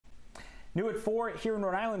New at 4, here in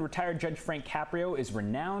Rhode Island, retired Judge Frank Caprio is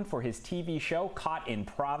renowned for his TV show Caught in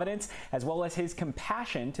Providence, as well as his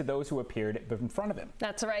compassion to those who appeared in front of him.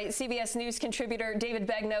 That's right. CBS News contributor David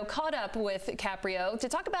Begnaud caught up with Caprio to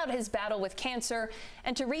talk about his battle with cancer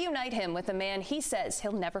and to reunite him with a man he says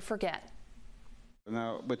he'll never forget.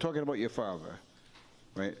 Now, we're talking about your father,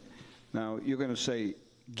 right? Now, you're going to say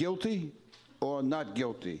guilty or not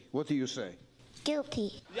guilty. What do you say?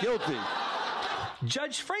 Guilty. Guilty.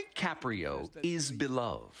 Judge Frank Caprio is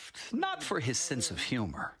beloved, not for his sense of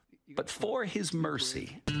humor, but for his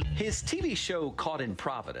mercy. His TV show, Caught in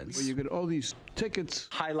Providence, well, you get all these tickets,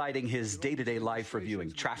 highlighting his day-to-day life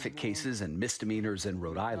reviewing traffic cases and misdemeanors in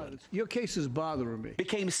Rhode Island. Your case is bothering me.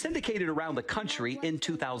 Became syndicated around the country in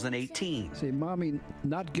 2018. Say, Mommy,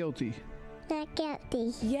 not guilty. Not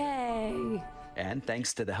guilty. Yay. And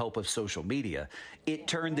thanks to the help of social media, it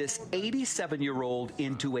turned this 87-year-old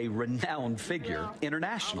into a renowned figure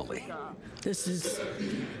internationally. This is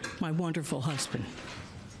my wonderful husband.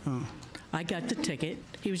 Oh. I got the ticket.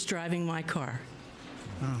 He was driving my car.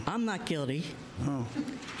 Oh. I'm not guilty. Oh.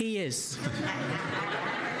 He is.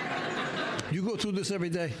 You go through this every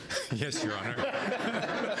day? Yes, Your Honor.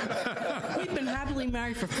 We've been happily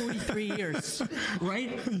married for 43 years,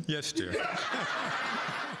 right? Yes, dear.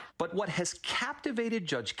 But what has captivated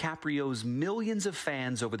Judge Caprio's millions of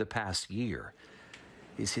fans over the past year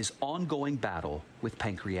is his ongoing battle with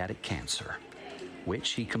pancreatic cancer,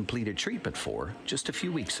 which he completed treatment for just a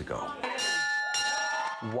few weeks ago.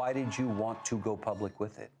 Why did you want to go public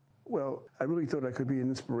with it? Well, I really thought I could be an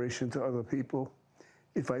inspiration to other people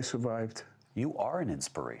if I survived. You are an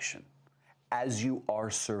inspiration, as you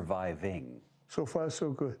are surviving. So far,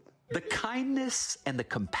 so good. The kindness and the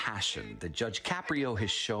compassion that Judge Caprio has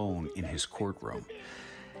shown in his courtroom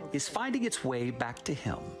is finding its way back to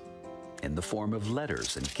him in the form of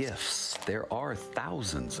letters and gifts. There are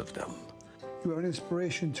thousands of them. You are an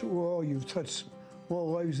inspiration to all. You've touched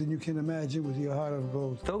more lives than you can imagine with your heart of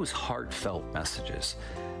gold. Those heartfelt messages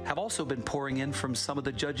have also been pouring in from some of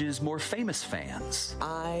the judge's more famous fans.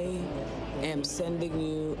 I am sending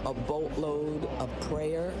you a boatload of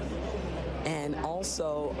prayer. And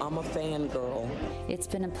also, I'm a fangirl. It's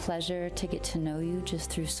been a pleasure to get to know you just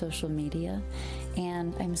through social media,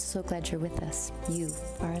 and I'm so glad you're with us. You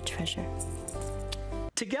are a treasure.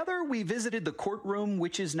 Together, we visited the courtroom,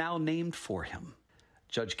 which is now named for him.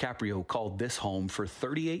 Judge Caprio called this home for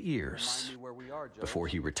 38 years before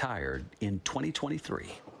he retired in 2023.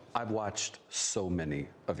 I've watched so many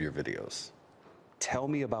of your videos. Tell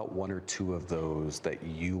me about one or two of those that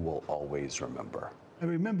you will always remember. I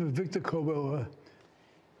remember Victor Cobella,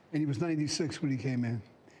 and he was 96 when he came in.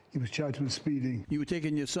 He was charged with speeding. You were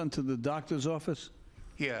taking your son to the doctor's office?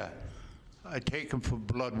 Yeah, I take him for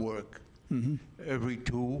blood work every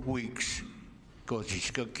 2 weeks because he's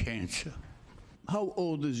got cancer. How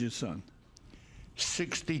old is your son?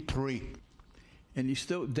 63.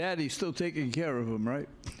 And Daddy's still taking care of him, right?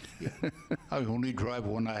 Yeah. I only drive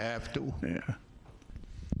when I have to. Yeah.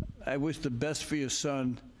 I wish the best for your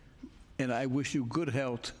son, and I wish you good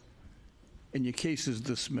health, and your case is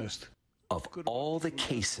dismissed. Of all the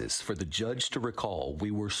cases for the judge to recall,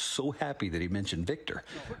 we were so happy that he mentioned Victor,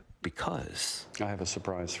 because I have a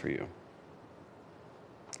surprise for you.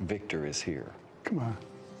 Victor is here. Come on.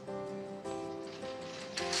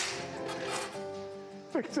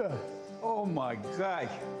 Victor. Oh my gosh.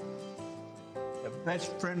 The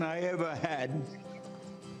best friend I ever had.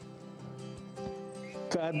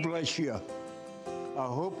 God bless you. I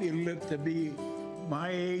hope you live to be my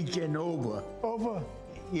age and over. Over?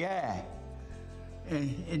 Yeah.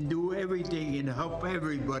 And do everything and help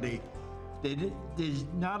everybody. There's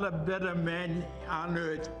not a better man on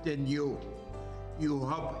earth than you. You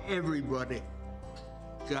help everybody.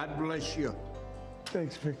 God bless you.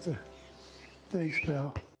 Thanks, Victor. Thanks,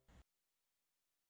 pal.